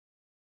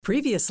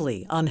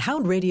Previously on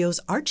Hound Radio's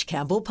Arch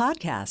Campbell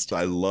podcast.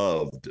 I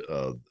loved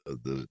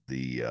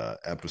the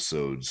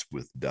episodes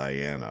with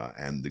Diana,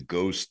 and the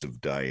ghost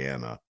of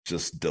Diana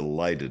just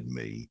delighted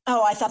me.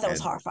 Oh, I thought that was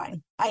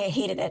horrifying. I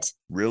hated it.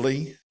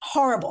 Really?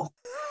 Horrible.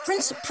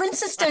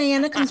 Princess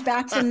Diana comes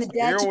back from the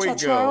dead to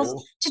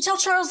tell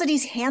Charles that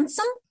he's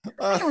handsome?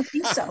 I don't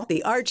think so.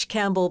 The Arch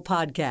Campbell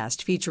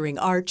podcast featuring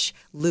Arch,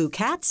 Lou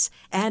Katz,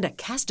 and a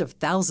cast of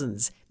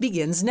thousands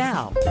begins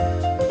now.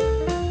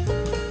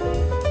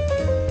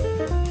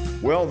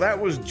 Well, that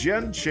was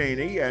Jen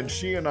Chaney, and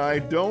she and I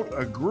don't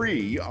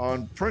agree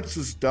on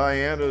Princess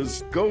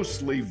Diana's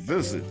ghostly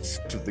visits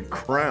to the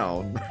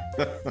crown.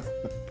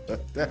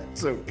 But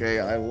that's okay.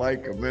 I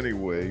like them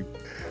anyway.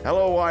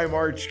 Hello, I'm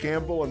Arch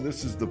Campbell, and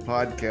this is the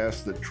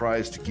podcast that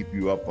tries to keep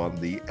you up on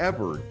the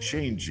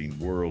ever-changing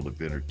world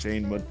of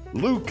entertainment.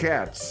 Lou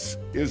Katz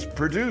is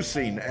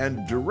producing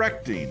and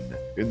directing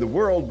in the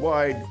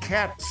worldwide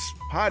Katz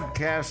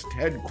podcast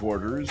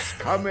headquarters.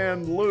 Come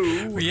in,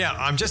 Lou. Yeah,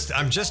 I'm just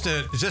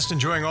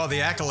enjoying all the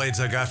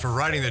accolades I got for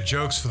writing the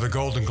jokes for the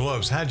Golden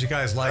Globes. How'd you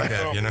guys like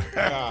that? You know.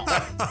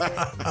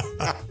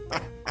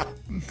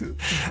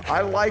 I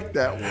like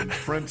that one.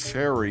 Prince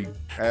Harry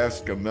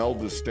asked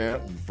Imelda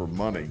Stanton for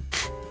money,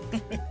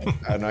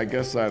 and I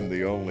guess I'm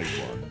the only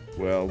one.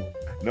 Well,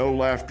 no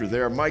laughter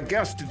there. My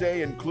guests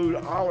today include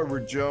Oliver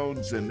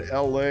Jones in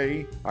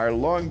L.A., our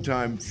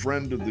longtime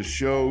friend of the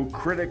show,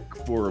 critic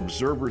for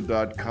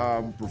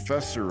Observer.com,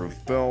 professor of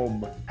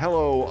film.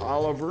 Hello,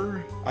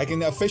 Oliver. I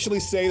can officially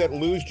say that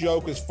Lou's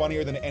joke is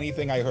funnier than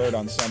anything I heard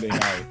on Sunday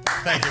night.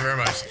 Thank you very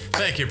much.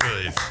 Thank you,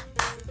 please.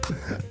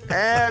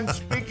 And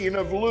speaking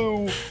of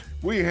Lou,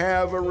 we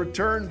have a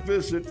return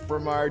visit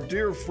from our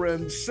dear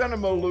friend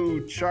Cinema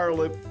Lou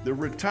Charlotte, the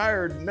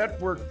retired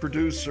network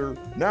producer,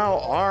 now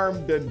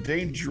armed and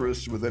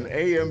dangerous with an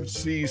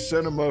AMC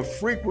Cinema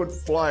frequent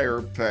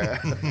flyer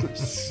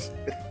pass.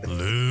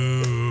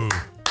 Lou.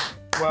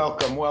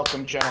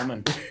 Welcome,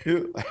 gentlemen.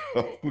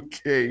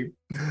 Okay.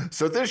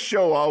 So this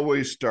show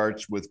always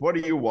starts with what are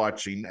you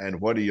watching and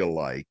what do you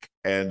like?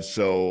 And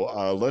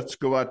so let's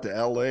go out to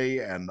L.A.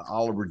 and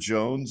Oliver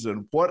Jones.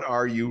 And what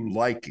are you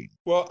liking?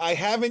 Well, I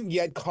haven't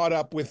yet caught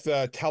up with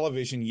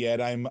television yet.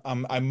 I'm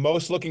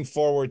most looking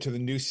forward to the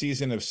new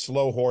season of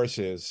Slow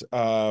Horses,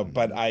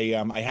 but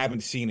I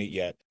haven't seen it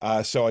yet.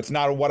 So it's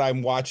not what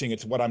I'm watching;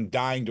 it's what I'm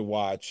dying to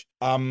watch.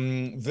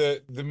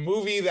 The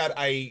movie that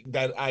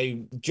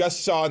I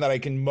just saw and that I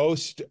can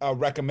most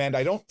recommend,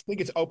 I don't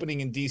think it's opening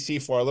in DC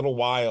for a little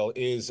while,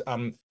 is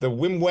the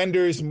Wim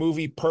Wenders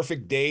movie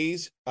Perfect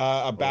Days,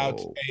 about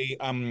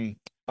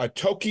a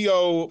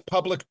Tokyo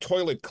public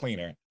toilet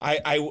cleaner.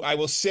 I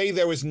will say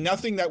there was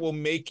nothing that will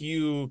make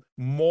you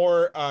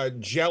more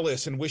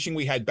jealous and wishing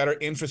we had better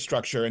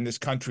infrastructure in this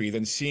country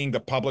than seeing the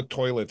public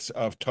toilets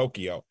of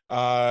Tokyo.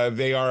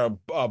 They are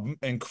an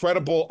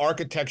incredible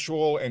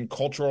architectural and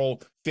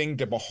cultural thing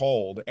to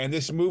behold. And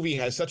this movie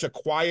has such a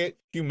quiet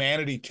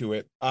humanity to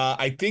it.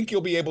 I think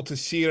you'll be able to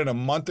see it in a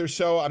month or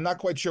so. I'm not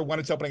quite sure when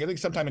it's opening. I think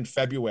sometime in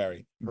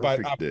February.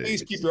 But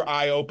please keep your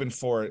eye open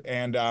for it.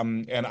 And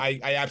I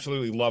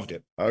absolutely loved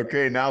it.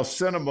 Okay, now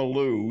Cinema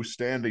Lou,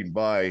 standing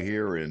by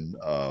here in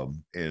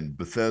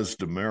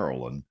Bethesda,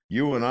 Maryland.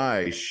 You and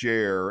I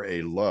share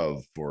a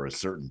love for a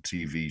certain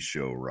TV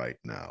show right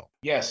now.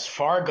 Yes,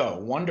 Fargo,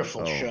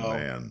 wonderful show.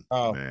 Man.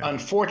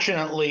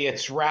 Unfortunately,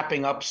 it's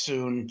wrapping up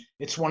soon.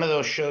 It's one of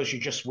those shows you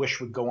just wish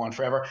would go on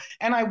forever.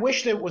 And I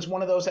wish that it was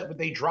one of those that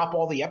they drop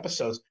all the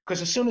episodes,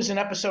 because as soon as an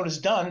episode is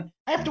done,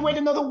 I have to wait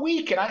another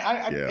week, and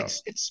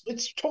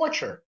it's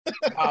torture.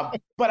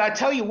 But I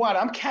tell you what,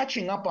 I'm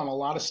catching up on a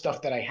lot of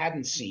stuff that I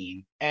hadn't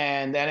seen,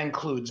 and that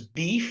includes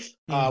Beef,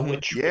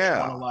 which won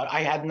a lot.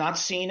 I had not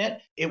seen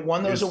it. It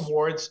won those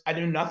awards. I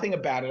knew nothing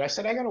about it. I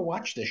said, I got to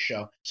watch this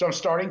show. So I'm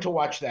starting to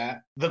watch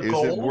that. Is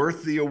it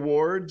worth the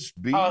awards,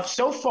 Beef?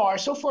 So far,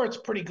 it's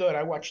pretty good.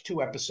 I watched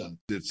 2 episodes.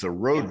 It's a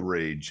road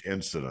rage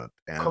incident.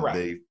 And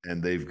correct.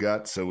 They've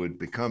got, so it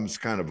becomes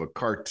kind of a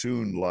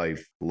cartoon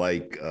life,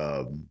 like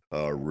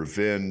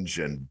revenge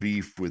and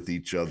beef with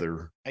each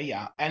other.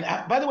 Yeah. And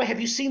by the way, have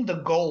you seen The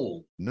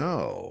Goal?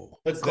 No.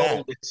 The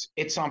Goal.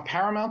 It's on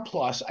Paramount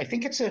Plus. I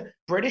think it's a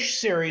British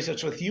series.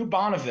 It's with Hugh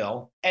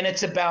Bonneville, and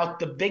it's about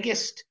the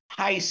biggest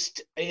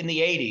heist in the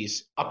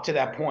 80s up to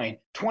that point.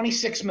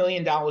 $26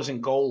 million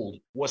in gold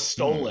was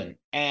stolen.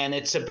 And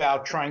it's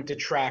about trying to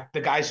track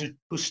the guys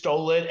who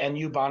stole it, and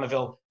Hugh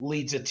Bonneville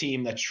leads a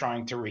team that's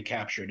trying to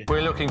recapture it.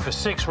 We're looking for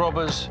 6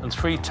 robbers and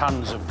 3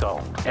 tons of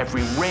gold.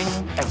 Every ring,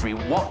 every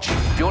watch.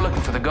 If you're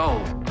looking for the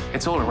gold,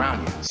 it's all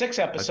around you. 6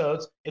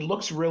 episodes. It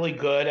looks really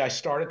good. I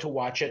started to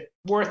watch it.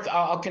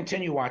 I'll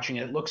continue watching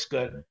it. It looks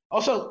good.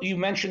 Also, you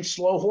mentioned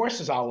Slow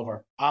Horses,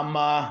 Oliver.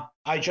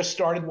 I just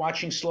started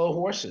watching Slow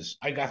Horses.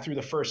 I got through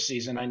the first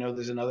season. I know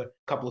there's another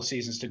couple of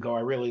seasons to go.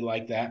 I really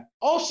like that.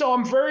 Also,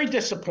 I'm very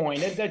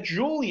disappointed that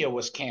Julia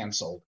was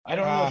canceled. I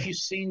don't know if you've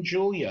seen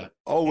Julia.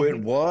 Oh, it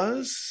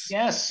was?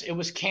 Yes, it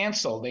was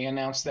canceled. They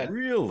announced that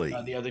really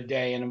the other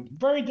day, and I'm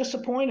very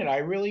disappointed.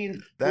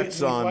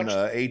 That's on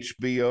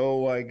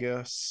HBO, I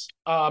guess.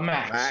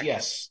 Max.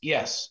 Max.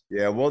 Yes.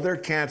 Yeah, well, they're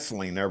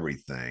canceling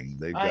everything.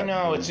 They've I got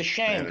know, new it's a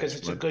shame because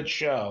it's a management. good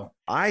show.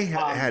 I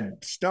Um,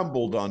 had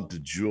stumbled onto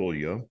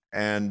Julia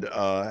and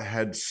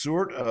had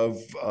sort of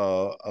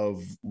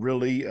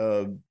really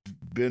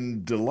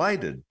been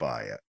delighted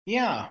by it.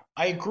 yeah,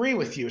 I agree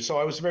with you. So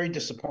I was very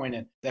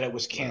disappointed that it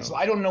was canceled.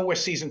 Well, I don't know where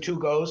season 2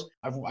 goes.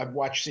 I've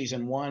watched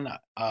season 1.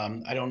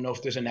 I don't know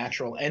if there's a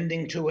natural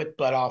ending to it,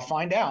 but I'll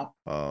find out.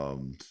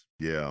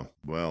 yeah,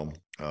 well,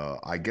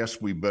 I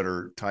guess we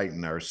better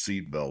tighten our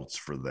seatbelts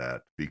for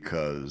that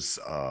because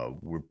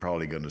we're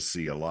probably going to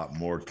see a lot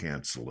more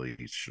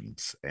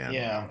cancellations and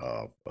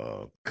Yeah.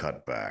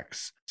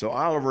 cutbacks. So,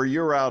 Oliver,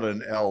 you're out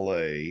in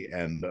LA,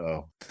 and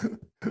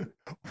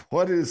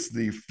what is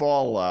the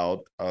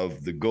fallout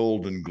of the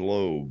Golden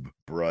Globe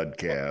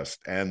broadcast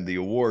and the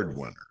award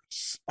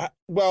winners?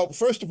 Well,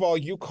 first of all,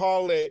 you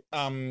call it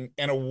an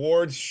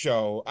awards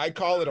show. I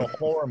call it a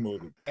horror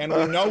movie. And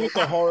we know it's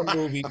a horror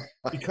movie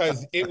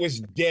because it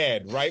was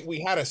dead, right? We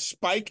had a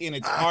spike in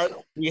its heart.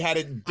 We had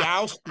it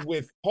doused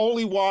with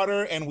holy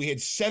water and we had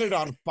set it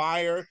on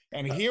fire.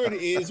 And here it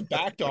is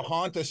back to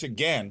haunt us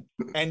again.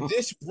 And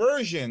this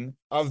version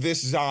of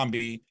this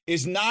zombie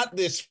is not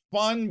this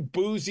fun,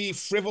 boozy,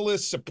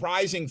 frivolous,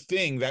 surprising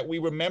thing that we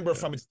remember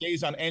from its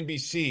days on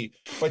NBC,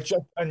 but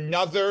just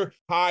another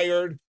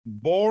tired,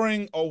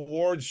 boring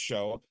awards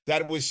show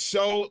that was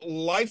so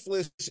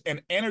lifeless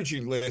and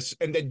energyless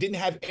and that didn't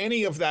have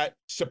any of that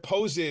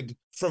supposed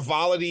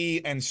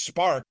frivolity and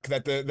spark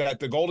that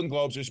the Golden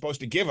Globes are supposed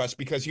to give us,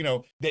 because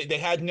they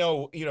had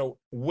no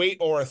weight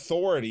or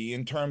authority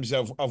in terms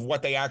of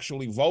what they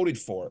actually voted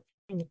for.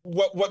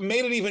 What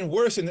made it even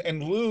worse,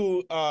 and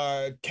Lou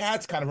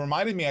Katz kind of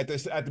reminded me at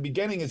the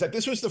beginning, is that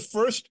this was the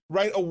first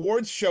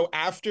awards show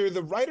after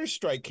the writer's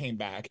strike came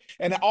back,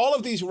 and all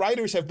of these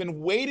writers have been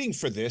waiting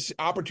for this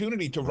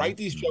opportunity to write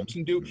these jokes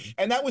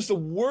and that was the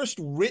worst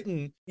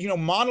written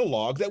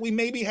monologue that we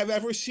maybe have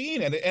ever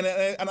seen, and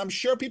I'm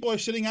sure people are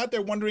sitting out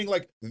there wondering,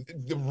 like,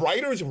 the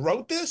writers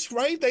wrote this,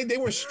 right? They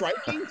were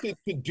striking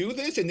to do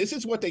this, and this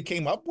is what they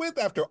came up with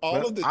after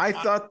all of this. I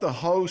thought the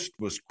host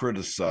was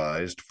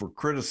criticized for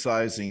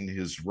criticizing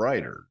his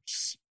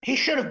writers. He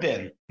should have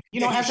been.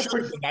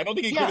 I don't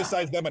think he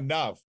criticized them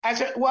enough.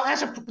 As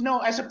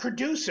a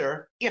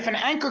producer, if an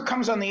anchor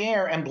comes on the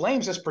air and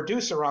blames this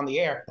producer on the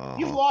air,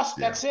 you've lost.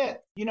 Yeah. That's it.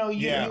 You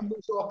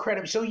lose all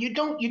credit. So you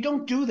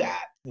don't do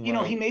that.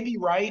 Right. He may be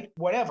right,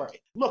 whatever.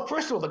 Look,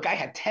 first of all, the guy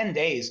had 10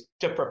 days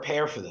to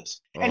prepare for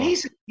this. And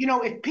he's, there are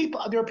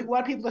a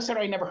lot of people that said,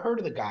 I never heard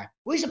of the guy.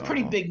 Well, he's a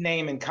pretty big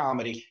name in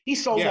comedy. He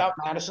sold out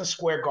Madison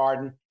Square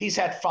Garden. He's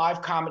had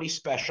 5 comedy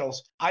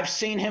specials. I've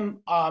seen him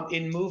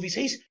in movies.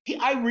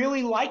 I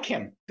really like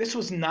him. This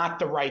was not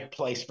the right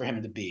place for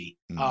him to be.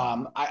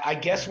 I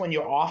guess when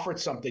you're offered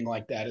something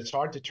like that, it's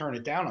hard to turn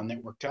it down on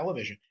network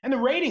television. And the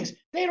ratings,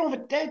 they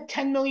had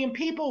 10 million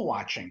people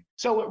watching.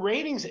 So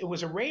it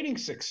was a rating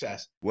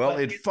success. Well,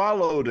 it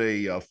followed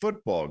a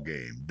football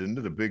game, didn't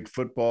it? A big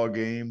football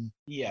game.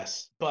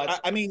 Yes, but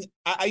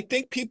I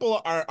think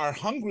people are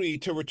hungry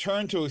to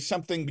return to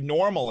something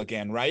normal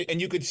again, right?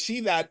 And you could see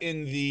that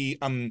in the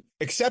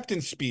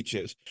acceptance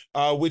speeches,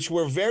 which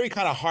were very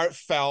kind of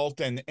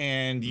heartfelt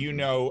and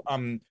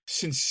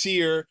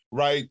sincere,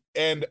 right?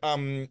 And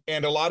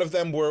a lot of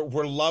them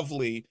were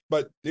lovely,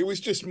 but it was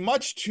just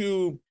much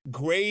too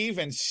grave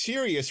and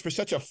serious for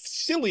such a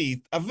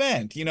silly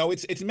event.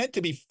 It's meant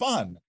to be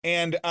fun,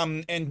 and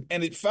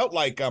it felt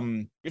like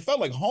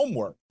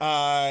homework.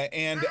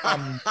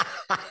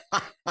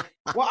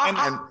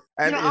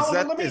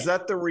 Is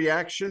that the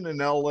reaction in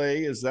LA?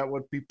 Is that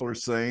what people are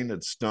saying?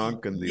 It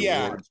stunk and the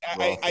awards.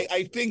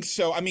 I think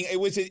so.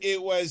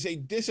 It was a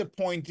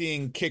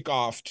disappointing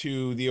kickoff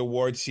to the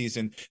award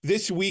season.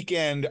 This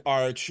weekend,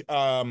 Arch,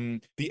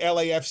 the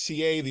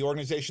LAFCA, the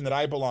organization that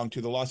I belong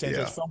to, the Los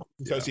Angeles Film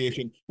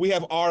Association, we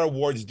have our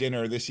awards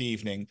dinner this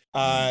evening,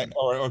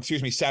 or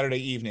excuse me,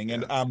 Saturday evening,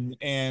 and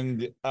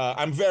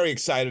I'm very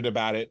excited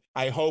about it.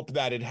 I hope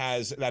that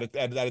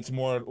it's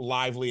more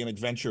lively and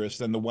adventurous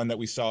than the one that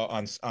we saw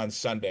on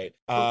Sunday.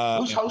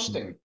 Who's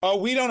hosting? Oh,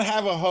 we don't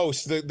have a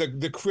host.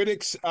 The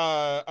critics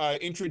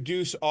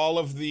introduce all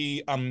of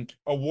the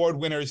award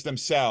winners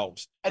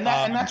themselves. And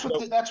that's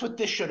what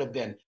this should have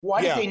been.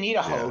 Why did they need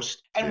a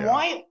host? And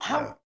why?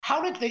 How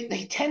did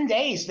they 10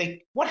 days?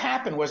 What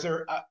happened? Was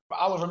there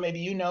Oliver?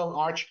 Maybe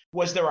Arch.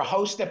 Was there a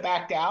host that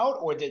backed out,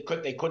 or they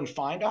couldn't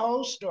find a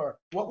host, or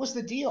what was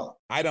the deal?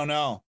 I don't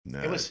know. No,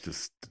 it was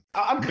just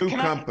new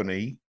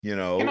company.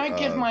 Can I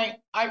give my?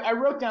 I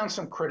wrote down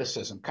some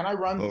criticism. Can I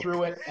run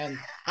through it and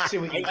see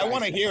what you guys I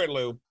want to hear it,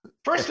 Lou.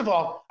 First of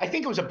all, I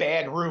think it was a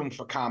bad room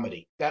for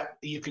comedy. That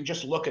you can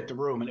just look at the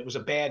room, and it was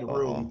a bad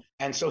room.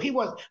 And so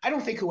I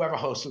don't think whoever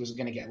hosted was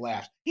going to get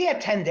laughs. He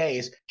had 10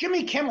 days.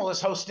 Jimmy Kimmel is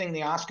hosting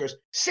the Oscars.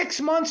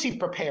 6 months he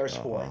prepares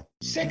for.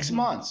 6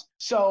 months.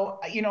 So,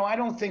 I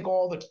don't think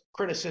all the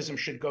criticism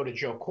should go to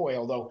Joe Coy,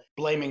 although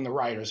blaming the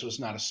writers was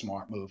not a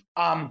smart move.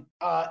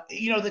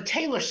 The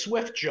Taylor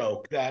Swift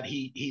joke that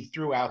he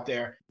threw out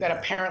there that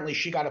apparently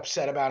she got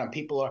upset about, and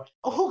people are,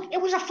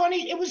 it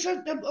was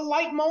a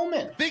light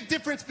moment. Big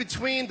difference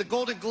between the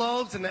Golden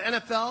Globes and the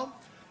NFL.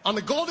 On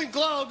the Golden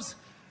Globes,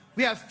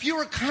 we have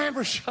fewer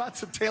camera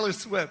shots of Taylor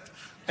Swift.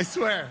 I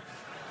swear.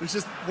 There's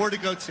just more to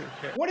go to.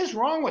 Yeah. What is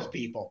wrong with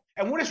people?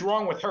 And what is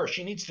wrong with her?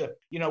 She needs to,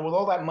 with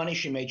all that money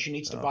she made, she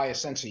needs to buy a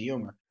sense of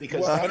humor.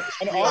 Because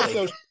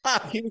also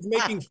he was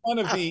making fun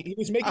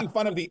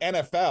of the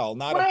NFL,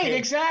 not right,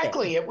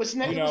 exactly. It was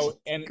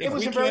it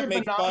was a very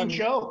benign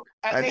joke.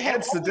 And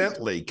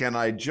incidentally, can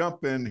I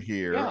jump in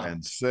here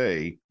and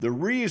say the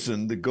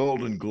reason the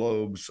Golden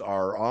Globes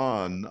are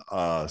on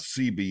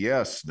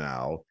CBS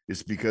now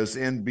is because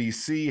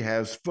NBC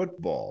has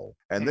football,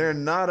 and they're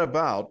not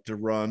about to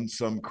run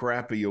some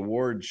crappy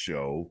award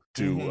show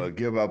to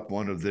give up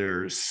one of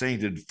their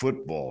sainted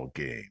football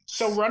games.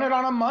 So run it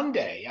on a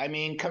Monday. I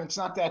mean, it's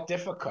not that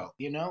difficult,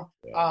 Yeah.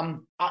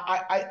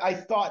 I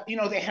thought,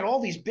 they had all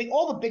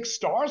the big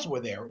stars were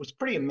there. It was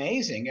pretty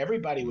amazing.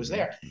 Everybody was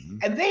there.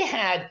 And they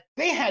had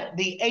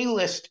the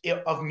A-list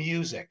of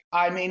music.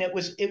 I mean, it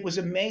was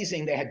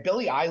amazing. They had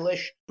Billie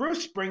Eilish,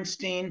 Bruce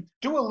Springsteen,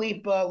 Dua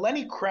Lipa,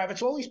 Lenny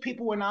Kravitz. All these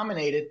people were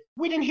nominated.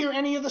 We didn't hear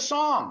any of the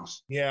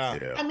songs. Yeah.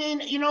 I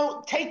mean,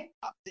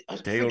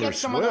 forget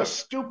some of those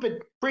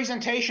stupid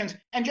presentations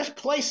and just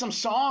play some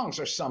songs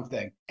or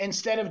something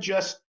instead of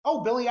just,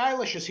 Billie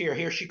Eilish is here.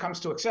 Here she comes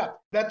to accept.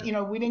 That,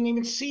 we didn't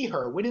even see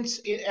her. We didn't.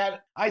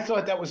 I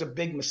thought that was a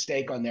big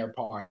mistake on their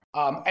part.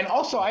 And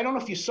also, I don't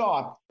know if you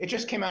saw, it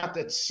just came out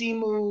that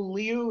Simu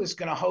Liu is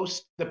going to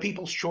host the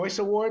People's Choice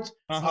Awards.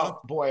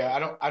 Boy,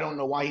 I don't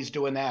know why he's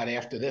doing that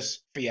after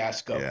this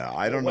fiasco. Yeah,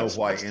 I don't know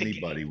why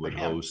anybody would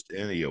host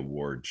any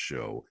award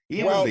show,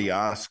 even the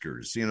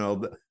Oscars.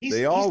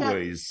 They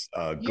always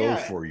go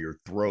for your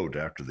throat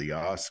after the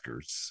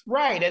Oscars.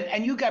 Right,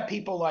 and you got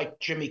people like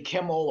Jimmy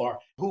Kimmel or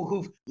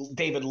who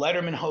David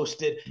Letterman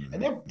hosted,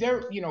 and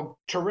they're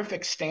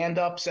terrific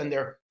stand-ups, and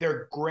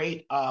they're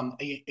great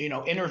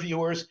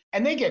interviewers,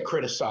 and they get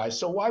criticized.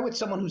 So why would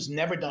someone who's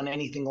never done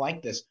anything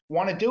like this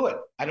want to do it?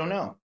 I don't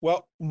know.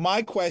 Well,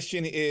 my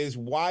question is,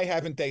 why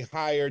haven't they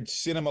hired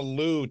Cinema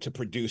Lou to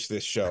produce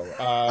this show?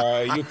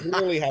 You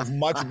clearly have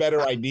much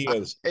better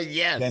ideas.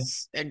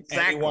 Yes, than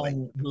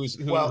anyone who's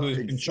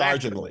in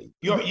charge of it.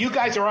 You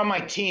guys are on my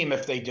team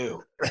if they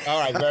do.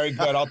 All right, very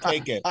good. I'll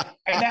take it.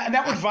 And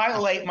that would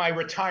violate my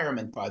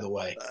retirement, by the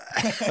way.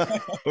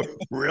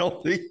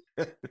 Really?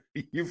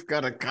 You've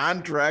got a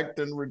contract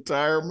in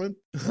retirement?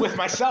 With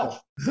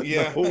myself.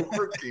 Yeah. No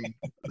working.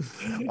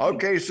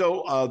 Okay,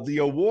 so the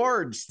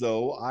awards,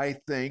 though, I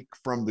think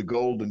from the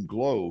Golden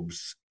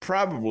Globes,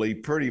 probably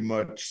pretty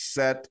much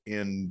set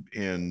in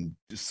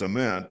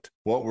cement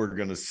what we're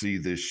going to see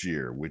this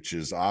year, which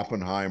is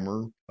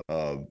Oppenheimer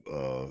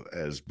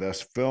as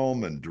best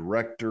film and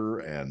director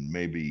and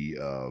maybe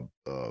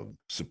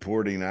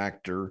supporting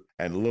actor,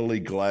 and Lily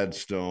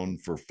Gladstone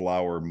for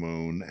Flower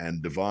Moon,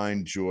 and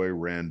Divine Joy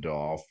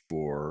Randolph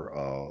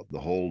for The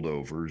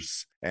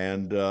Holdovers,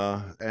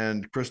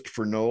 and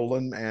Christopher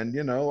Nolan.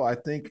 And I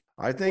think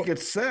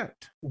it's set.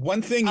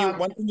 One thing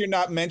you're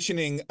not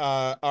mentioning,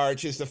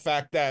 Arch, is the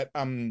fact that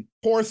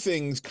Poor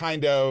Things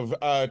kind of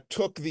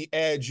took the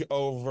edge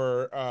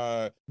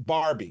over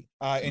Barbie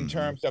in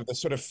terms of the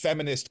sort of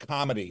feminist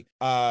comedy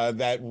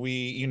that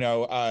we,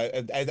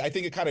 I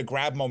think it kind of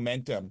grabbed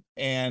momentum.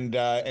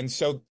 And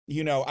so,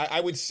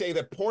 I would say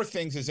that Poor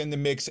Things is in the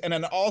mix. And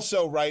then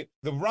also, right,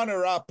 the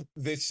runner-up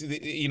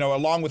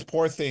along with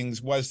Poor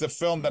Things was the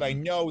film that I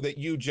know that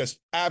you just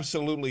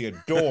absolutely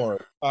adore,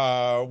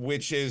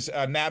 which is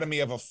Anatomy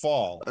of a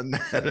Fall.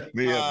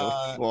 Anatomy of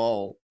a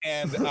Fall.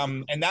 And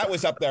that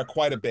was up there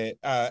quite a bit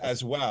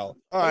as well.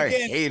 I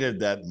hated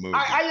that movie.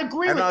 I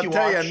agree with you. And I'll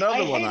tell you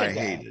another one I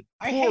hated.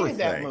 I hated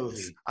that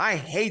movie. I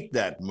hate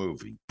that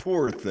movie.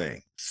 Poor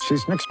Things.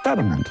 She's an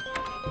experiment.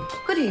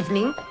 Good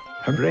evening.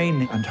 Her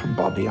brain and her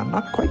body are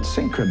not quite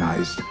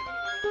synchronized.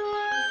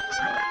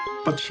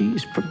 But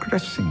she's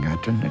progressing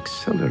at an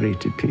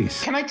accelerated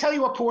pace. Can I tell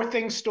you a Poor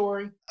Things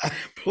story?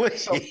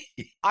 Please. So,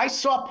 I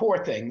saw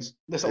Poor Things.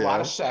 There's a lot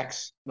of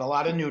sex and a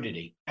lot of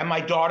nudity. And my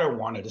daughter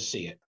wanted to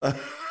see it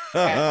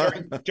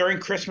during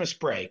Christmas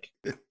break.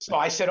 So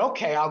I said,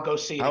 okay, I'll go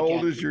see it How again.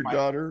 old is your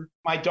daughter?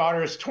 My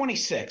daughter is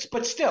 26,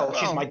 but still,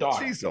 she's my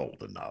daughter. She's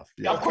old enough.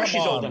 Yeah, of course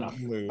she's old enough.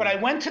 But I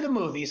went to the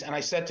movies and I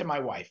said to my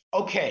wife,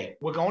 okay,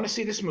 we're going to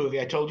see this movie.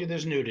 I told you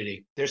there's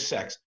nudity, there's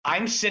sex.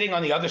 I'm sitting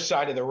on the other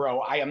side of the row.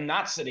 I am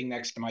not sitting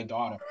next to my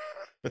daughter.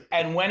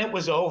 And when it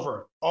was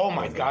over, oh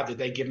my God, did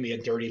they give me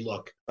a dirty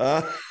look.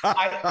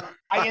 I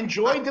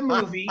enjoyed the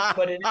movie,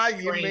 but it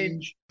is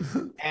strange.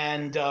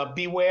 And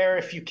beware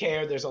if you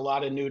care. There's a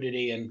lot of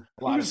nudity and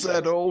a lot Who's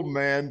that old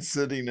man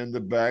sitting in the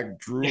back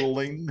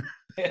drooling?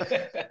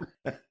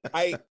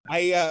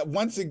 I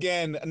once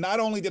again, not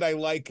only did I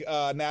like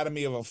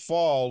Anatomy of a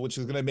Fall, which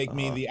is going to make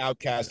me the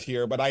outcast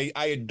here, but I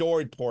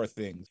adored Poor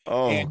Things.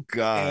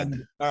 God.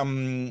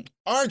 And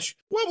Arch,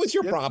 what was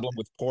your problem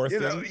with Poor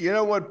Things? You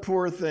know what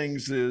Poor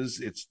Things is?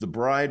 It's the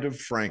bride of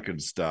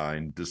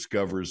Frankenstein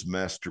discovers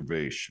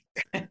masturbation.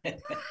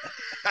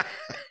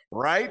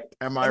 Right?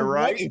 Am I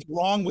right? What is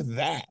wrong with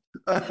that?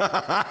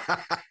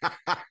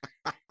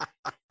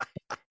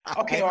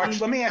 Okay, Arch,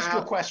 let me ask you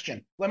a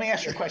question.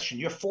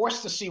 You're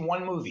forced to see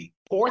one movie,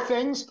 Poor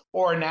Things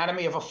or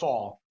Anatomy of a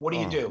Fall. What do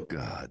you do?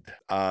 God,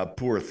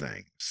 Poor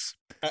Things.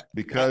 I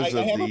Because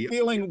of have the a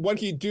feeling what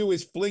he'd do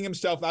is fling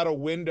himself out a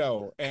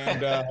window,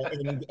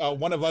 and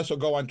one of us will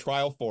go on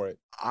trial for it.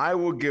 I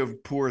will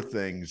give Poor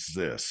Things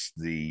this: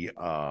 the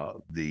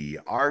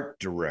art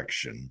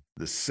direction,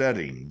 the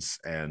settings,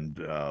 and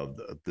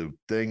the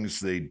things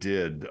they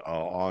did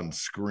on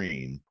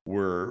screen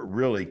were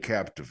really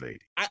captivating.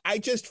 I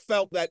just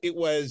felt that it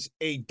was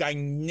a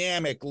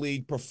dynamic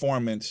lead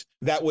performance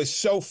that was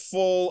so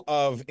full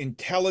of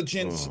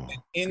intelligence and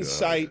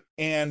insight,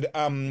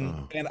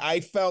 God. and I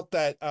felt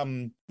that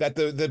that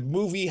the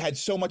movie had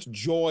so much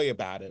joy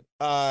about it,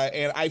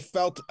 and I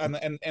felt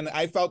and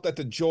I felt that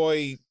the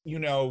joy, you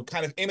know,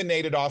 kind of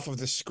emanated off of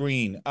the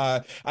screen.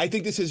 I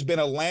think this has been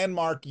a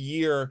landmark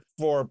year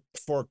for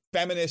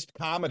feminist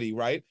comedy,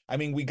 right? I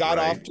mean, we got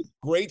off to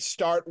a great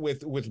start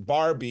with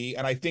Barbie,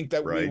 and I think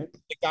that we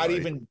got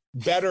even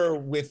better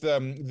with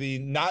the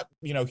not,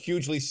 you know,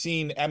 hugely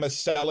seen Emma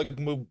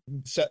Seligman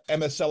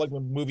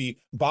movie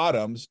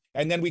Bottoms,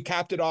 and then we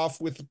capped it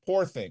off with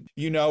Poor Thing,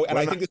 you know. And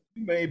I think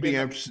you may be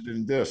interested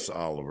in this,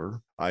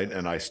 Oliver.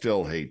 I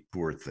still hate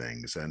Poor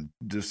Things, and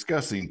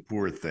discussing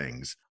Poor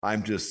Things,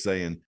 I'm just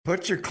saying,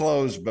 put your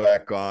clothes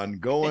back on,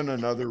 go in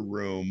another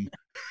room,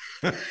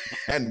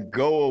 and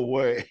go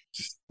away.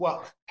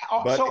 Well,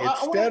 but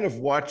instead of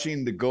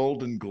watching the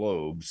Golden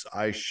Globes,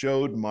 I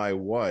showed my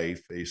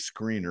wife a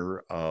screener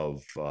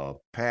of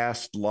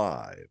Past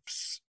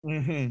Lives.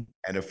 Mm-hmm.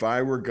 And if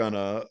I were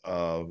gonna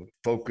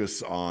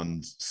focus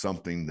on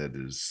something that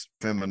is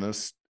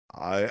feminist,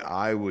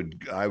 I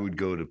would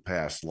go to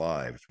Past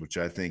Lives, which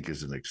I think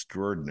is an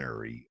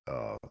extraordinary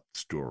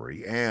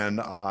story,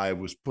 and I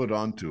was put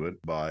onto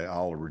it by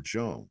Oliver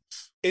Jones.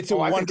 It's a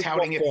I've wonderful been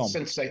touting film it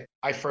since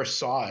I first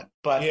saw it,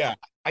 but yeah.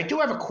 I do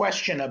have a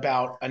question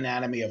about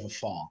Anatomy of a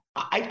Fall.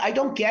 I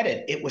don't get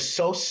it. It was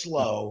so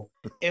slow.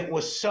 It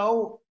was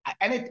so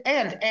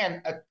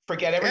and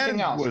forget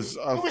everything else. It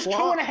was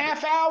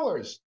 2.5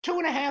 hours.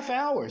 2.5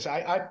 hours.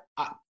 I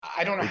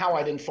don't know how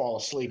I didn't fall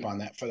asleep on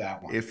that for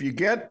that one. If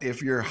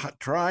you're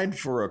tried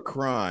for a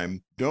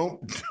crime,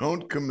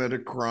 don't commit a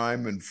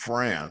crime in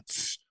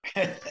France.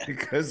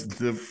 Because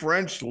the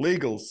French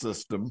legal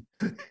system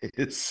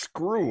is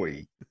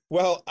screwy.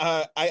 Well,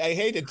 I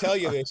hate to tell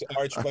you this,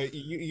 Arch, but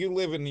you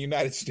live in the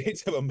United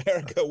States of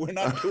America. We're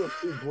not doing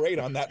too great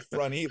on that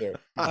front either.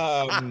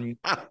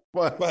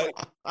 But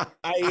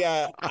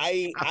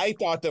I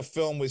thought the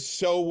film was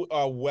so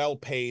well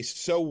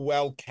paced, so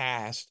well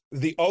cast.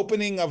 The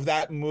opening of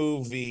that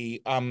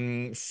movie,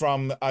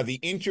 from the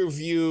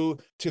interview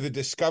to the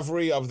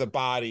discovery of the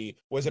body,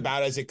 was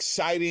about as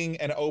exciting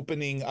an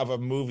opening of a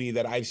movie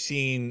that I've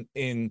seen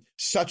in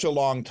such a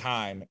long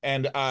time.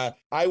 And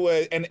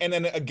and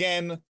then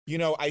again, you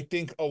know, I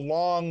think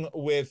along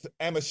with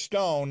Emma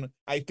Stone,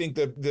 I think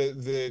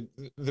the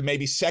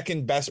maybe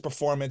second best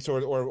performance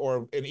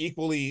or an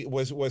equally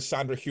was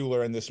Sandra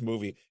Hüller in this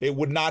movie. It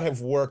would not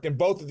have worked in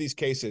both of these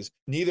cases.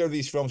 Neither of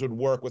these films would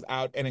work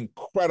without an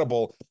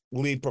incredible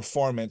lead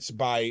performance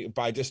by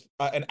just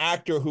an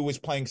actor who was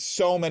playing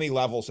so many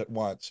levels at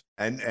once.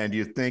 And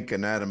you think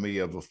Anatomy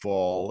of a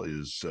Fall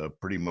is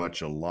pretty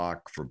much a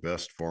lock for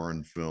best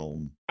foreign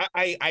film?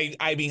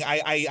 I mean,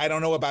 I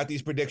don't know about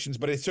these predictions,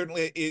 but it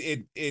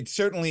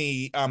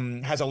certainly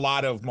has a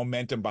lot of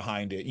momentum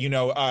behind it. You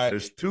know,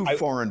 there's two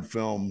foreign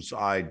films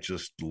I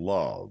just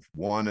love.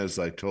 One, as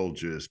I told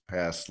you, is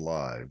Past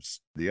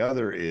Lives. The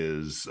other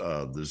is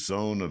The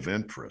Zone of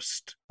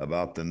Interest,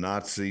 about the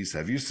Nazis.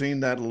 Have you seen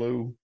that,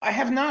 Lou? I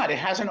have not. It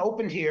hasn't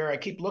opened here. I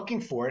keep looking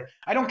for it.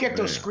 I don't get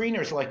those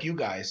screeners like you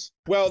guys.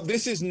 Well,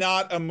 this is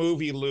not a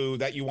movie, Lou,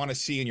 that you want to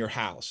see in your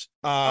house.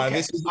 Okay.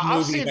 This is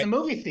I'll see it in the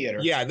movie theater.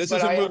 Yeah, this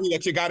is a movie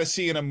that you got to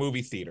see in a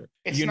movie theater.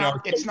 It's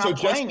not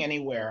playing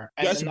anywhere.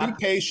 Just be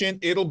patient;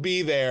 it'll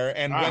be there.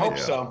 And I hope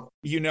so.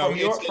 You know,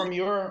 from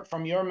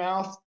your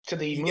mouth to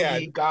the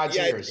movie God's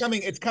ears.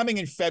 It's coming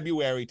in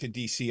February to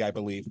DC, I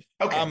believe.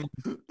 Okay.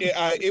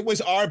 It was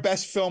our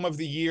best film of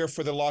the year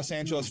for the Los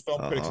Angeles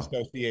Film Critics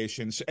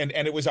Association, and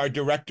it was our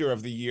director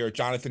of the year,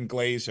 Jonathan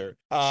Glazer.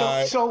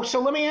 So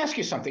let me ask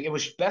you something. It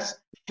was best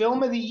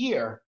film of the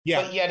year,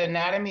 but yet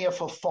Anatomy of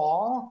a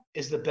Fall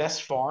is the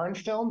best foreign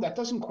film? That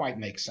doesn't quite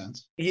make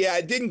sense. Yeah,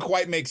 it didn't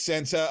quite make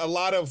sense. A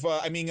lot of,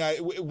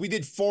 we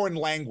did foreign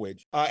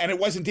language, and it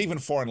wasn't even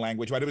foreign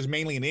language, right? It was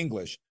mainly in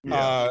English,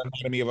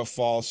 Anatomy of a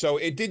Fall. So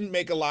it didn't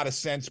make a lot of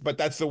sense, but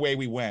that's the way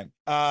we went.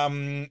 But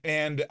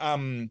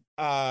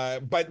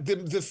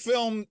the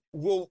film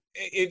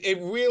it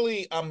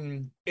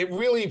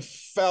really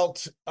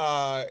felt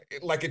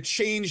like it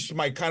changed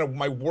my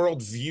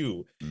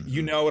worldview.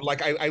 You know,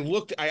 like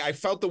I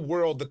felt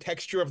the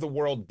texture of the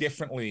world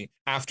differently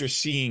after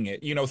seeing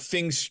it. You know,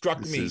 things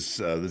struck me. This is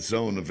The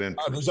Zone of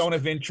Interest. The Zone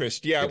of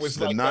Interest. Yeah, it was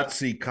the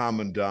Nazi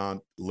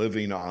commandant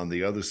living on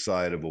the other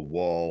side of a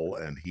wall,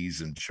 and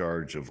he's in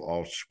charge of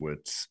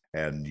Auschwitz.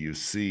 And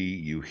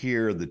you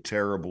hear the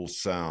terrible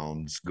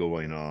sounds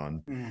going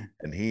on,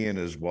 and he and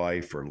his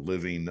wife are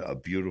living a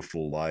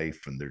beautiful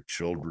life, and their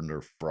children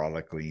are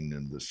frolicking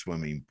in the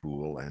swimming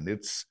pool. And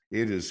it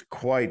is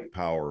quite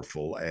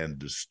powerful and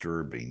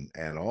disturbing,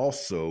 and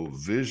also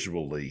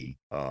visually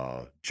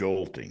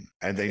jolting.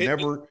 And they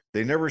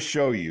never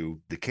show you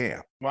the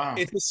camp. Wow.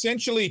 It's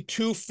essentially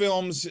two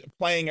films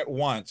playing at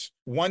once,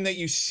 one that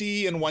you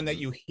see and one that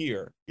you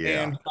hear.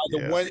 Yeah,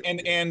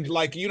 and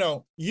like,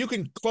 you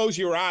can close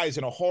your eyes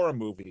in a horror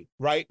movie,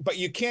 right? But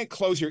you can't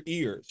close your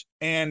ears.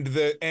 And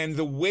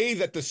the way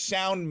that the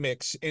sound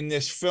mix in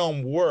this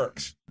film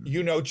works,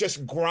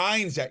 just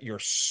grinds at your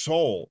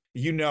soul.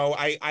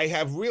 I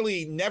have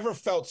really never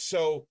felt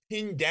so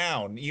pinned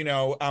down.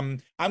 I'm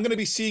going to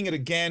be seeing it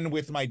again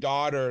with my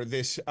daughter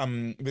this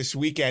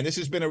weekend. This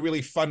has been a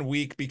really fun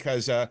week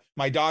because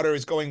my daughter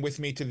is going with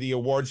me to the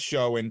awards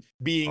show, and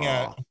being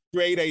a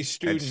straight A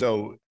student. And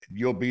so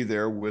you'll be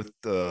there with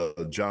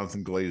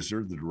Jonathan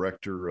Glazer, the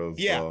director of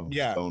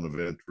Zone of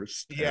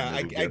Interest. Yeah,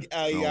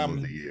 Film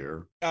of the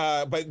year.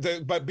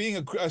 But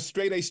being a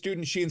straight A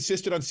student, she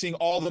insisted on seeing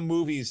all the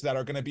movies that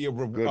are going to be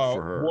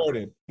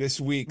awarded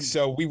this week.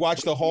 So we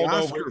watched the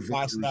holdover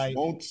last night.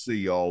 Won't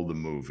see all the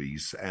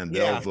movies, and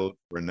they'll vote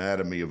for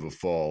Anatomy of a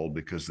Fall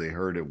because they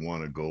heard it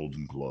won a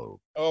Golden Globe.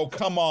 Oh,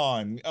 come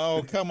on.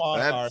 Art.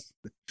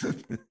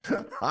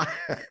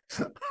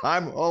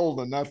 I'm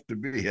old enough to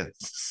be a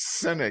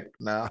cynic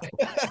now.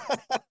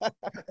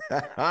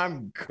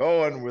 I'm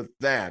going with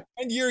that.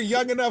 And you're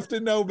young enough to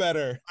know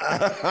better.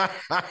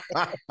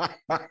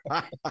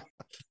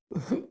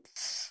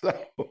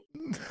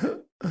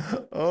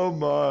 Oh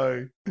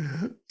my.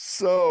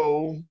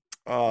 So,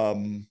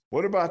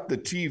 what about the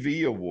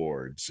TV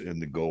awards in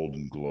the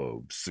Golden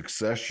Globes?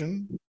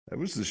 Succession? That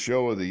was the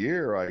show of the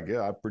year, I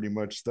pretty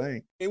much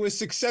think. It was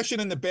Succession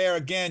and The Bear,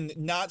 again,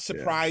 not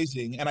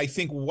surprising. Yeah. And I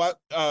think you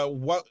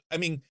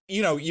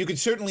could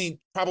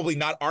certainly probably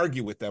not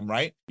argue with them,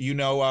 right?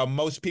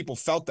 Most people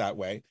felt that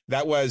way.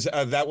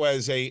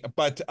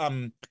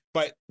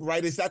 But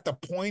right, is that the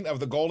point of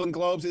the Golden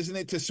Globes? Isn't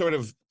it to sort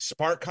of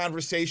spark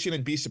conversation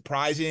and be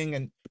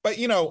surprising? But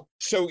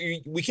so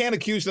we can't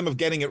accuse them of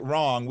getting it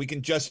wrong. We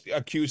can just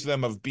accuse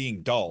them of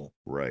being dull.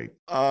 Right.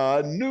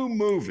 New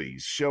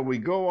movies. Shall we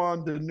go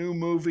on to new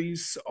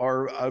movies?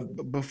 Or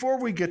before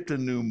we get to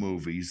new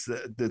movies,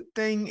 the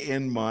thing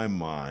in my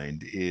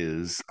mind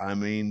is,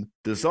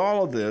 does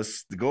all of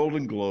this, the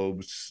Golden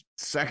Globes,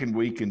 second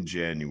week in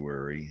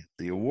January,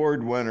 the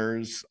award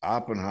winners,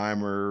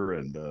 Oppenheimer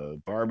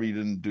and Barbie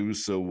didn't do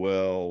so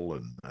well,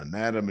 and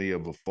Anatomy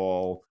of a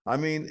Fall.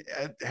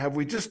 Have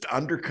we just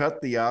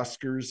undercut the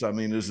Oscars?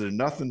 Is there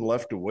nothing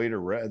left to wait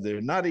around?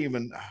 They're not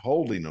even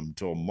holding them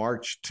till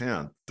March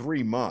 10th,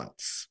 3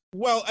 months.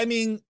 Well,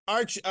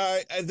 Arch,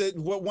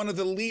 one of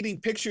the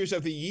leading pictures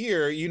of the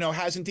year,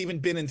 hasn't even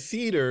been in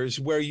theaters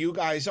where you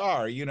guys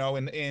are,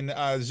 in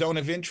Zone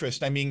of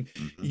Interest.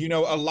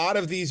 A lot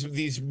of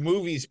these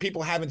movies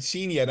people haven't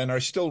seen yet and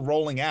are still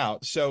rolling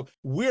out. So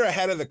we're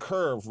ahead of the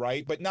curve,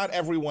 right? But not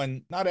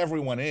everyone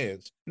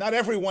is. Not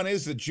everyone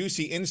is the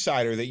juicy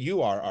insider that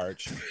you are,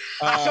 Arch.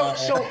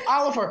 So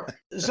Oliver,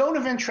 Zone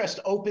of Interest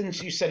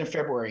opens, you said, in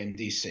February in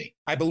DC.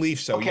 I believe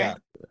so, okay. Yeah.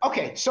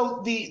 Okay,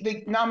 so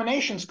the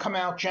nominations come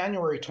out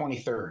January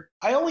 23rd.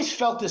 I always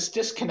felt this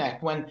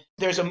disconnect when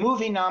there's a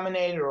movie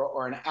nominated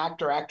or an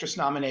actress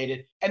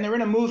nominated, and they're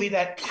in a movie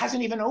that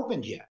hasn't even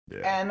opened yet.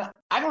 Yeah. And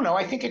I don't know.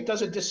 I think it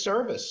does a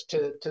disservice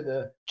to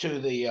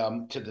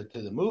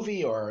the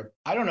movie, or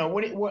I don't know.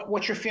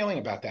 What's your feeling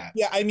about that?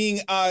 Yeah,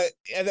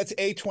 that's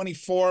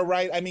A24,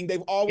 right?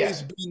 They've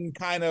always been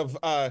kind of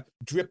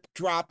drip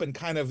drop, and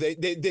kind of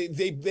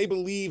they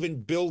believe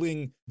in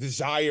building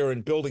desire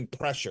and building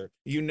pressure.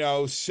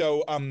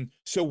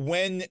 So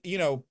when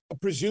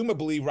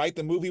presumably, right,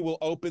 the movie will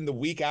open the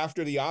week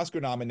after the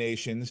Oscar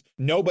nominations.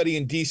 Nobody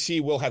in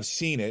DC will have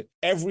seen it.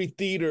 Every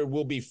theater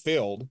will be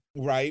filled,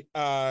 right?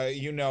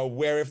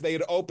 Where if they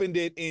had opened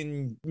it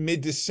in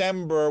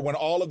mid-December when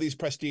all of these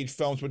prestige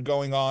films were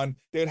going on,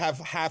 they'd have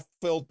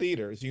half-filled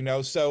theaters,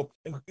 So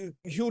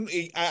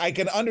I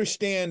can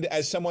understand,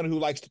 as someone who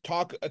likes to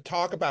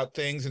talk about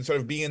things and sort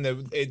of be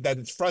that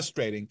it's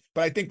frustrating.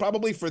 But I think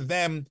probably for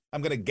them,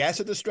 I'm going to guess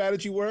that the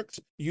strategy works.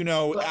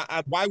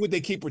 Why would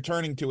they keep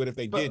returning to it if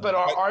they did? But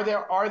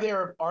are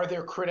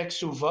there critics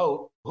who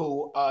vote,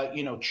 who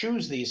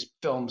choose these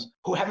films,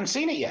 who haven't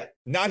seen it yet?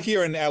 Not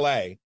here in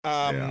LA.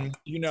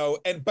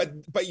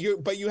 But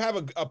you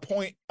have a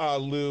point,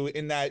 Lou,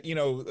 in that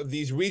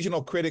these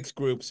regional critics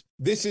groups,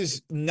 this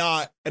is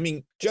not,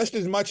 just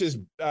as much as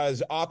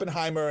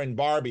Oppenheimer and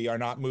Barbie are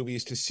not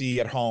movies to see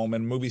at home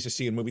and movies to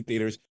see in movie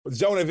theaters,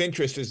 Zone of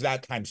Interest is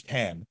that times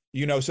 10.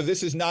 So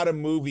this is not a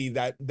movie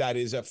that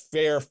is a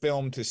fair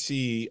film to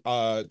see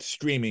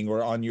streaming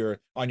or on your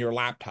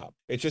laptop.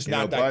 It's just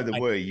not that. By the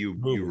way, you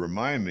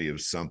remind me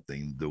of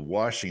something. The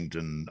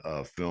Washington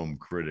Film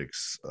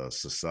Critics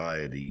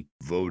Society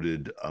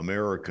voted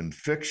American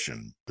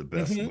Fiction the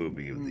best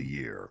movie of the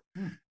year.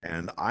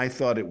 And I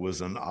thought it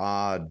was an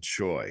odd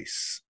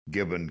choice,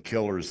 given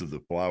Killers of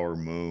the Flower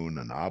Moon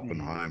and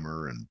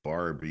Oppenheimer and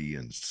Barbie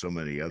and so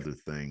many other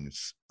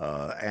things.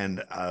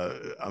 And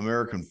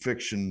American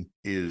Fiction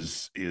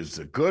is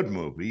a good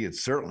movie.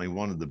 It's certainly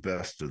one of the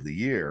best of the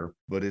year,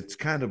 but it's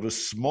kind of a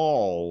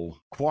small,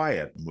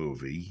 quiet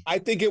movie. I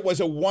think it was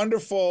a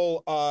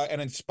wonderful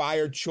and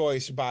inspired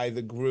choice by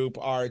the group,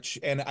 Arch.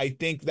 And I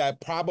think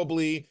that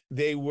probably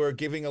they were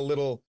giving a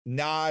little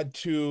nod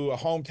to a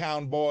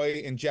hometown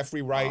boy in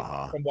Jeffrey Wright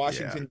from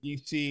Washington,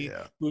 D.C.,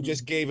 who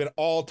just gave an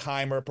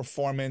all-timer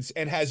performance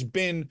and has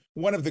been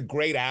one of the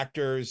great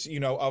actors,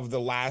 of the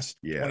last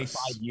 25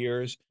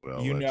 years,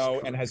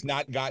 and has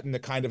not gotten the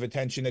kind of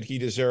attention that he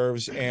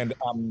deserves. And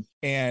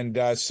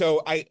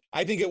so I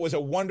think it was a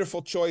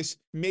wonderful choice,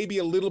 maybe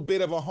a little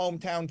bit of a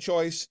hometown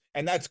choice,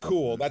 and that's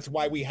cool. That's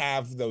why we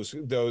have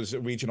those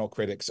regional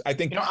critics. I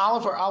think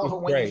Oliver,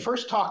 when you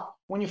first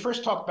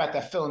talked about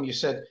that film, you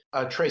said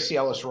Tracy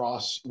Ellis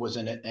Ross was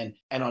in it, and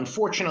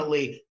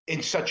unfortunately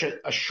in such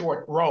a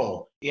short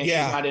role. She's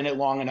not in it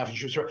long enough. And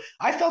she was.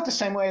 I felt the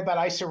same way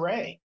about Issa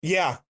Rae.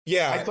 Yeah.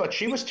 I thought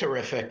she was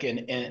terrific,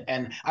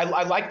 and I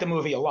liked the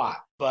movie a lot,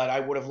 but I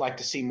would have liked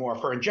to see more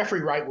of her. And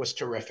Jeffrey Wright was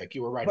terrific.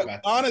 You were right about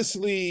that.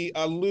 Honestly,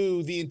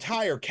 Lou, the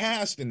entire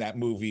cast in that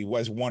movie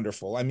was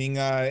wonderful. I mean,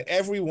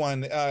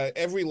 everyone,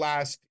 every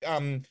last,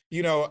 Leslie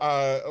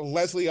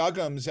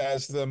Uggams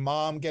as the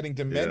mom getting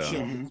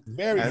dementia.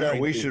 Very.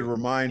 We should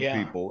remind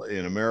people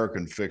in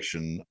American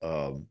Fiction,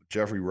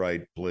 Jeffrey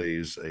Wright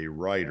plays a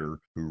writer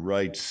who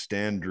writes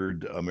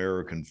standard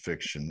American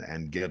fiction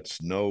and gets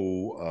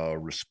no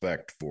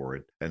respect for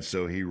it. And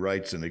so he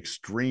writes an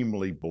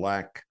extremely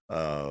black,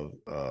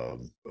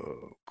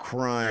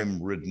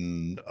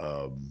 crime-ridden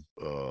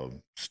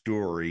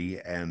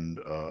story and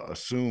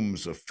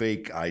assumes a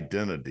fake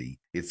identity.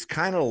 It's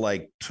kind of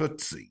like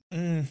Tootsie.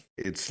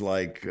 It's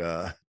like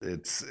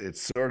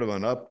it's sort of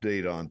an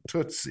update on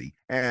Tootsie,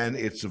 and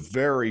it's a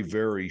very,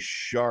 very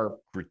sharp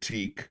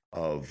critique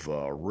of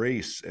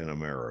race in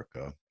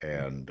America,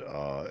 and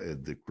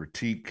the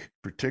critique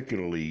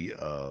particularly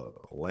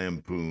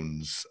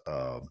lampoons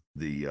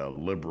the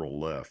liberal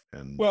left.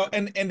 And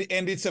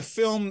it's a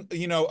film,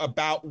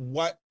 about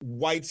what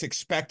whites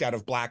expect out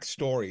of black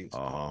stories,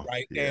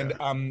 right? Yeah.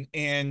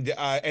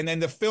 And then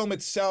the film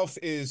itself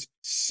is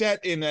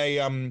set in a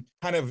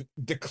kind of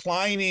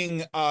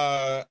declining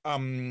upper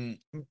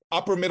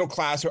middle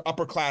class or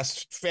upper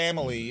class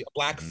family,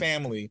 black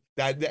family.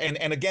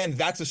 And again,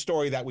 that's a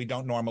story that we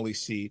don't normally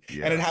see.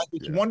 And it has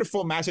this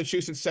wonderful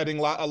Massachusetts setting.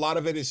 A lot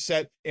of it is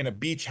set in a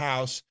beach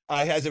house.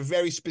 It has a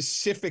very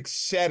specific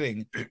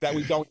setting that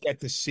we don't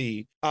get to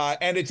see.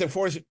 And it's, of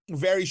course,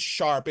 very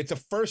sharp. It's a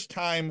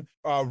first-time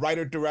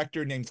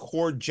writer-director named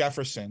Cord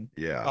Jefferson,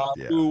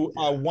 who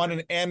won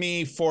an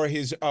Emmy for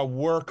his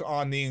work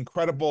on the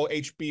incredible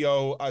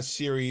HBO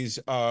series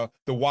The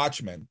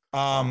Watchmen.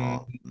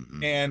 And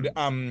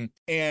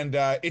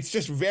it's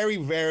just very,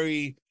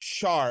 very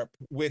sharp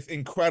with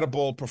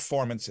incredible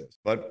performances.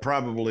 But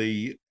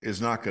probably is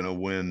not going to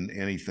win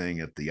anything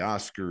at the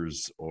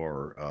Oscars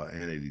or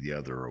any of the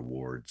other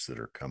awards that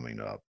are coming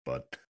up.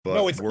 But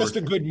no, it's just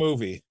a good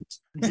movie.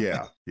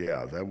 That's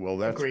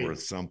Agreed.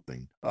 Worth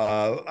something.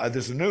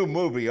 There's a new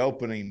movie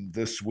opening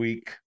this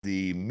week,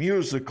 the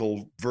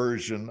musical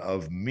version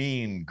of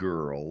Mean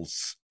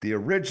Girls. The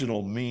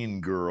original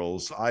Mean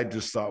Girls, I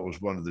just thought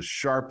was one of the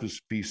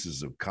sharpest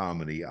pieces of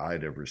comedy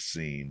I'd ever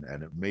seen,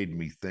 and it made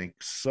me think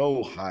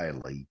so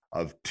highly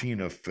of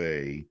Tina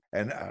Fey.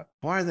 And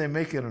why are they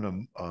making it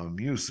a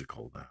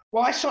musical now?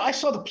 Well, I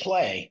saw the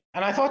play,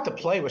 and I thought the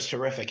play was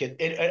terrific.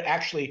 It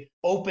actually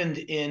opened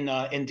in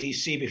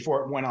D.C.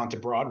 before it went on to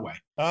Broadway.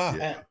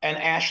 And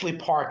Ashley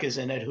Park is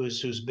in it,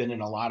 who's been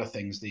in a lot of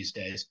things these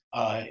days,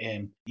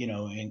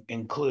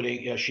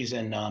 including she's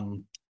in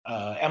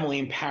Emily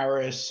in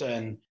Paris,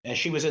 and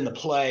she was in the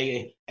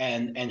play,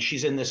 and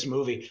she's in this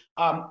movie.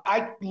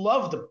 I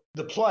love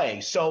the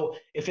play. So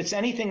if it's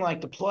anything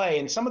like the play,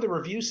 and some of the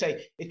reviews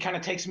say it kind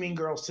of takes Mean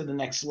Girls to the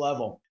next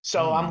level.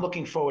 So I'm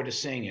looking forward to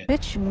seeing it.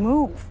 Bitch,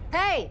 move.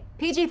 Hey,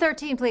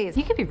 PG-13, please.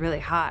 You could be really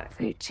hot if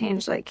you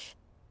change,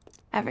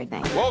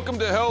 everything. Welcome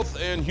to Health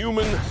and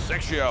Human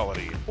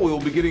Sexuality. We'll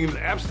be getting into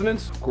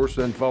abstinence, of course,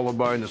 then followed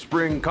by in the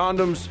spring,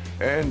 condoms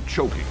and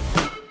choking.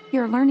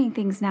 You're learning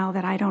things now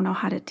that I don't know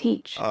how to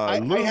teach.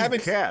 Lou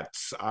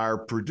Katz, our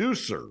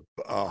producer,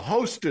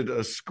 hosted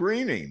a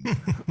screening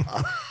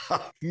of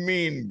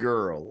Mean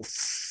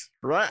Girls.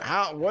 Right?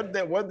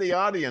 What'd the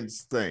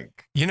audience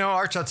think?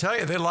 Arch, I'll tell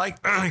you, they liked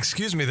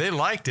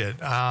it.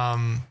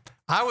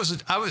 I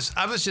was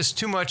just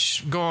too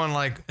much going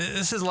like,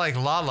 this is like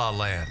La La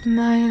Land.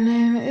 My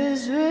name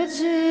is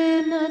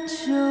Regina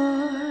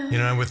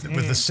George.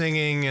 With the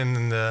singing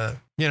and the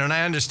You know, and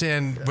I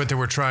understand what they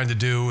were trying to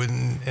do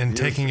and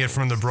taking it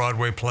from the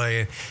Broadway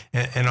play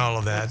and all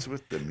of that.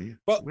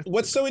 Well,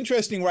 what's so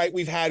interesting, right?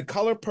 We've had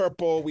Color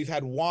Purple, we've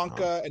had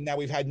Wonka, and now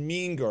we've had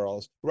Mean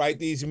Girls, right?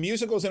 These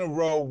musicals in a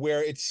row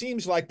where it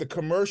seems like the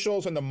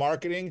commercials and the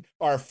marketing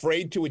are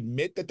afraid to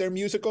admit that they're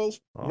musicals,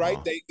 right?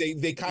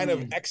 They kind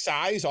of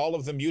excise all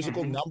of the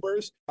musical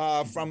numbers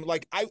from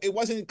it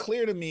wasn't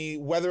clear to me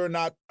whether or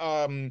not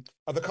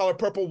The Color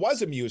Purple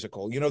was a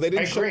musical. You know, they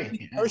didn't show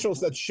any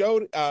commercials that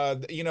showed,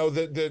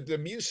 the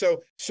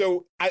music.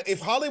 So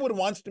if Hollywood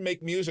wants to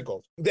make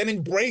musicals, then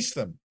embrace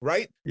them,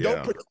 right? Yeah.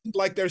 Don't pretend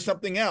like there's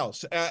something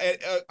else.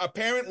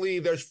 Apparently,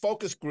 there's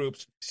focus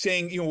groups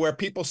saying, where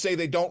people say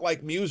they don't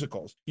like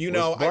musicals.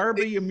 Was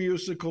Barbie a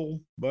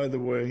musical, by the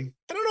way?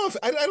 I don't know if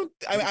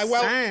I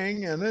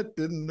sang in it,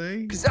 didn't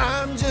they? 'Cause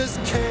I'm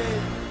just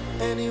kidding.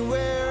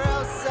 Anywhere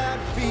else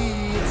I'd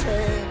be a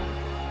 10.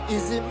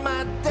 Is it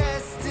my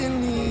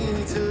destiny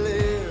to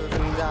live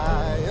and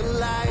die a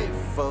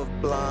life of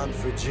blonde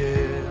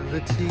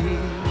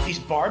fragility? Is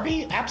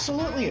Barbie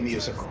absolutely a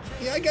musical?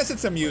 Yeah, I guess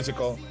it's a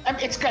musical. I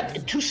mean, it's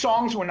got 2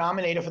 songs were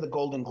nominated for the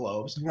Golden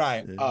Globes.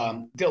 Right.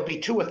 There'll be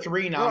 2 or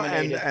 3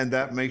 nominated. And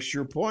that makes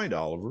your point,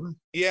 Oliver.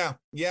 Yeah.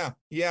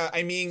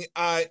 I mean,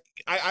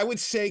 I would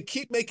say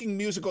keep making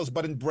musicals,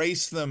 but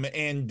embrace them,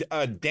 and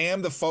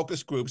damn the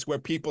focus groups where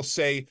people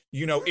say,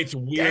 it's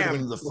weird Damn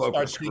when the people start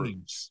focus singing.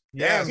 groups.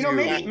 Yeah,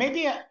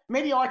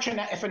 maybe Arch,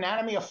 if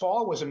Anatomy of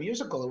Fall was a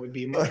musical, it would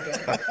be more.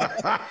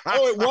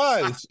 Oh, it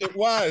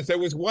was. There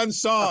was one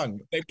song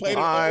they played.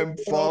 I'm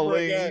it over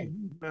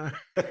falling.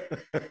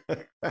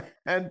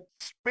 And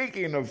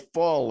speaking of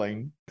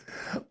falling,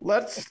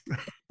 let's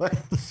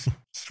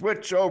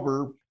switch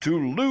over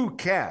to Lou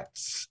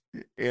Katz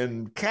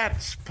in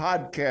Katz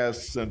Podcast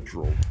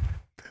Central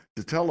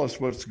to tell us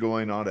what's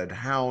going on at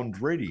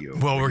Hound Radio.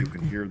 Well, you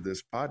can hear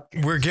this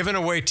podcast. We're giving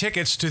away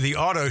tickets to the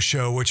auto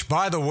show, which,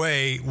 by the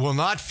way, will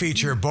not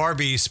feature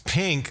Barbie's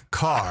pink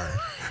car,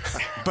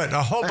 but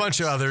a whole bunch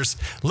of others.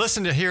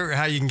 Listen to hear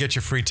how you can get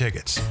your free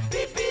tickets.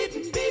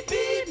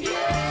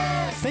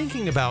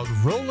 Thinking about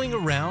rolling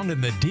around in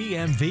the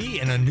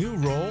DMV in a new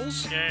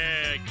Rolls?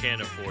 I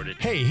can't afford it.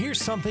 Hey, here's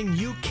something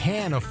you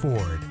can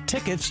afford.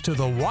 Tickets to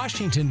the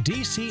Washington,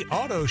 D.C.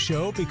 Auto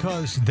Show,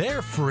 because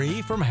they're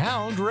free from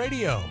Hound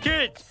Radio.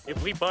 Kids,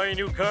 if we buy a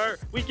new car,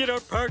 we get our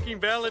parking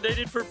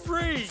validated for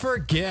free.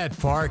 Forget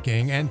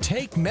parking and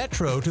take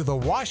Metro to the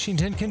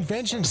Washington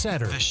Convention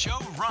Center. The show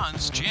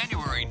runs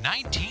January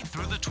 19th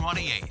through the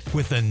 28th.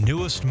 With the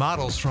newest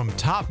models from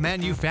top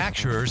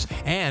manufacturers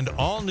and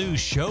all new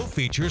show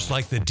features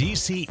like the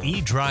DC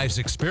eDrives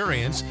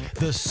Experience,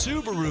 the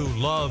Subaru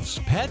Loves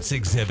Pets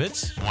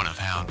exhibits, one of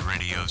Hound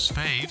Radio's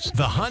faves,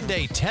 the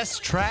Hyundai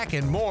Test Track,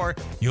 and more.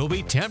 You'll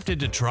be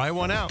tempted to try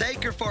one out.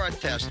 Take her for a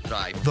test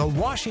drive. The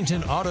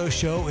Washington Auto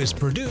Show is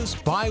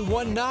produced by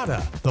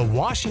Wanada, the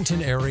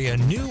Washington area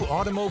New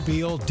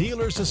Automobile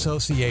Dealers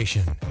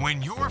Association.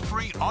 Win your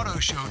free auto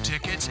show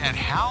tickets at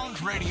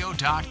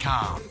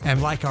houndradio.com.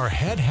 And like our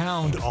head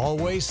hound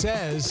always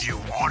says, you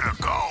want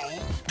to go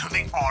to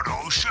the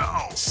auto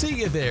show.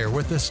 See you there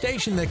with the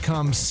station that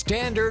comes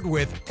standard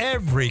with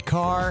every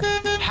car,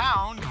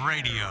 Hound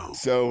Radio.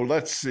 So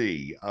let's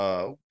see.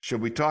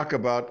 Should we talk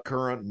about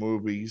current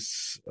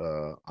movies?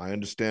 I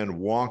understand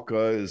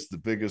Wonka is the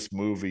biggest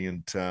movie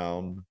in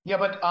town. Yeah,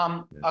 but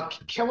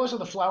Killers of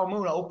the Flower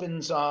Moon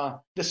opens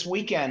this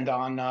weekend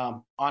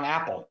on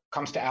Apple.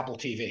 Comes to Apple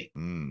TV.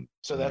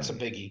 So that's a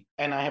biggie.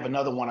 And I have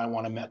another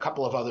one a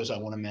couple of others I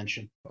want to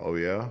mention. Oh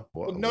yeah.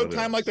 No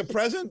time like the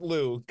present,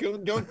 Lou.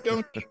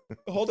 Don't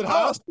hold it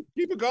hostage.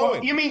 Keep it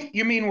going. Oh,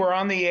 you mean we're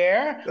on the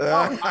air?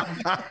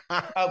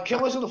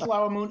 Killers of the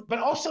Flower Moon. But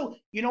also,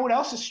 you know what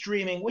else is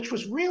streaming, which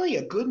was really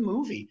a good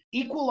movie?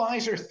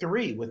 Equalizer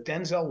 3 with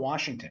Denzel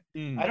Washington.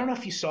 I don't know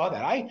if you saw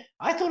that.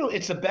 I thought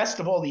it's the best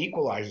of all the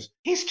Equalizers.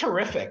 He's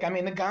terrific. I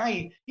mean, the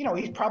guy,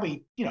 he's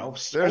probably,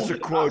 There's a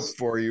quote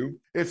for you.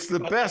 It's the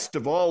best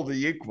of all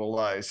the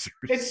Equalizers.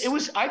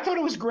 I thought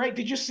it was great.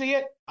 Did you see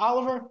it,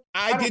 Oliver?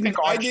 I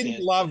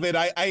didn't love it.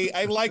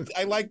 I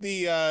liked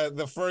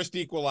the first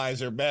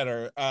Equalizer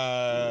better.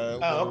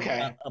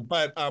 Okay.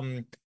 But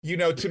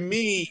to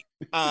me,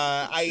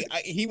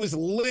 he was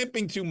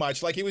limping too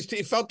much. Like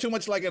it felt too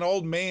much like an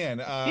old man.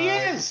 He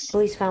is.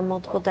 Police found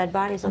multiple dead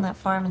bodies on that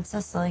farm in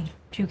Sicily.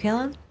 Did you kill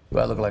him? Do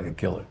I look like a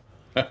killer?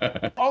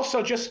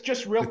 Also,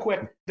 just real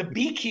quick, The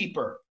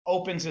Beekeeper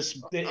opens this.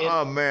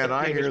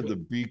 I hear The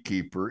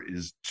Beekeeper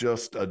is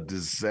just a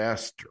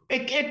disaster.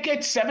 It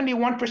gets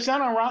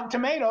 71% on Rotten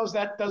Tomatoes.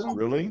 That doesn't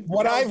really.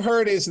 What I've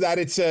heard is that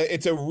it's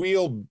a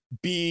real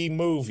B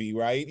movie,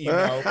 right?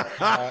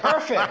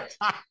 Perfect.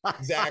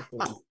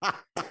 Exactly.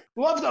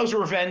 Love those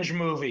revenge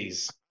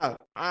movies.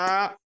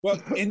 Well,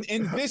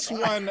 in this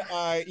one,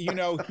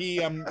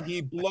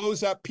 he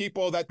blows up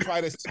people that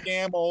try to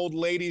scam old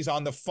ladies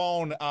on the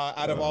phone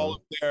out of all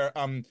of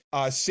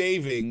their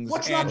savings.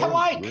 What's not to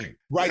like?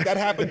 Right, that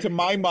happened to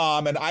my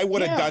mom, and I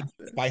would have done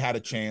it if I had a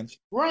chance.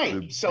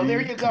 Right, so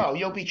there you go.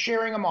 You'll be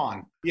cheering him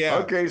on. Yeah.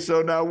 Okay,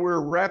 so now we're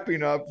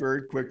wrapping up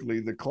very quickly.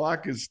 The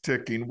clock is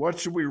ticking. What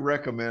should we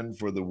recommend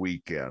for the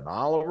weekend?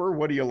 Oliver,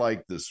 what do you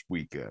like this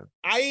weekend?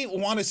 I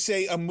want to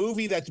say a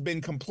movie that's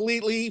been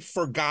completely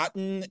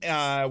forgotten,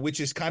 which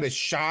is kind of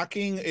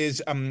shocking,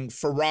 is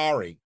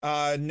Ferrari.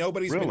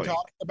 Nobody's been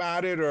talking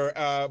about it,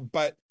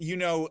 but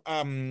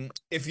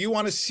if you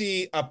want to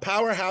see a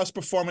powerhouse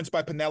performance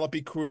by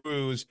Penelope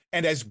Cruz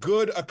and as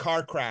good a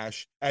car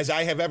crash as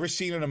I have ever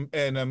seen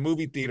in a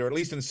movie theater, at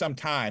least in some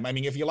time. I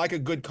mean, if you like a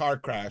good car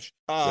crash.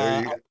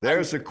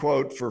 There's a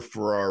quote for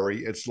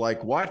Ferrari. It's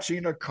like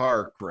watching a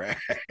car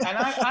crash. And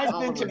I've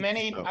been to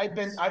many.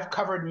 I've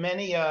covered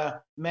many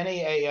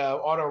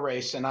auto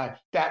race, and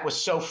that was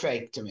so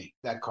fake to me,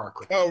 that car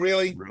crash. Oh,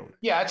 really?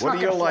 Yeah, it's what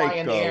not going to fly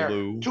in the air,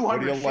 Lou?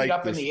 200 feet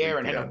up in the air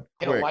and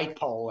hit a light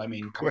pole. I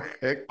mean,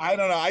 I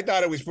don't know. I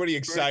thought it was pretty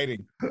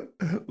exciting.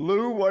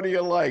 Lou, what do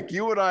you like?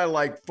 You and I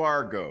like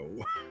Fargo.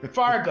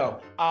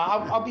 Fargo.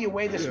 I'll be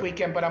away this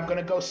weekend, but I'm going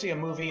to go see a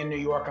movie in New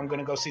York. I'm going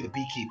to go see The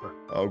Beekeeper.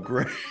 Oh,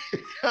 great.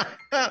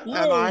 Lou,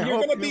 you're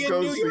going to be in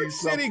New York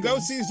City. Go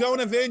see Zone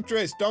of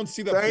Interest. Don't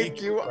see The Beekeeper.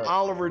 Thank you,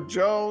 Oliver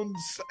Jones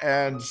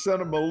and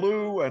Cinema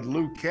Lou and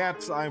Lou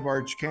Katz. I'm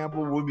Arch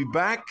Campbell. We'll be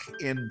back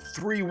in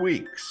 3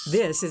 weeks.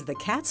 This is the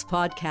Katz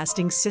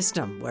Podcasting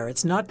System, where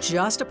it's not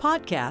just a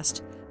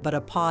podcast, but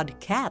a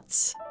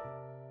podcats.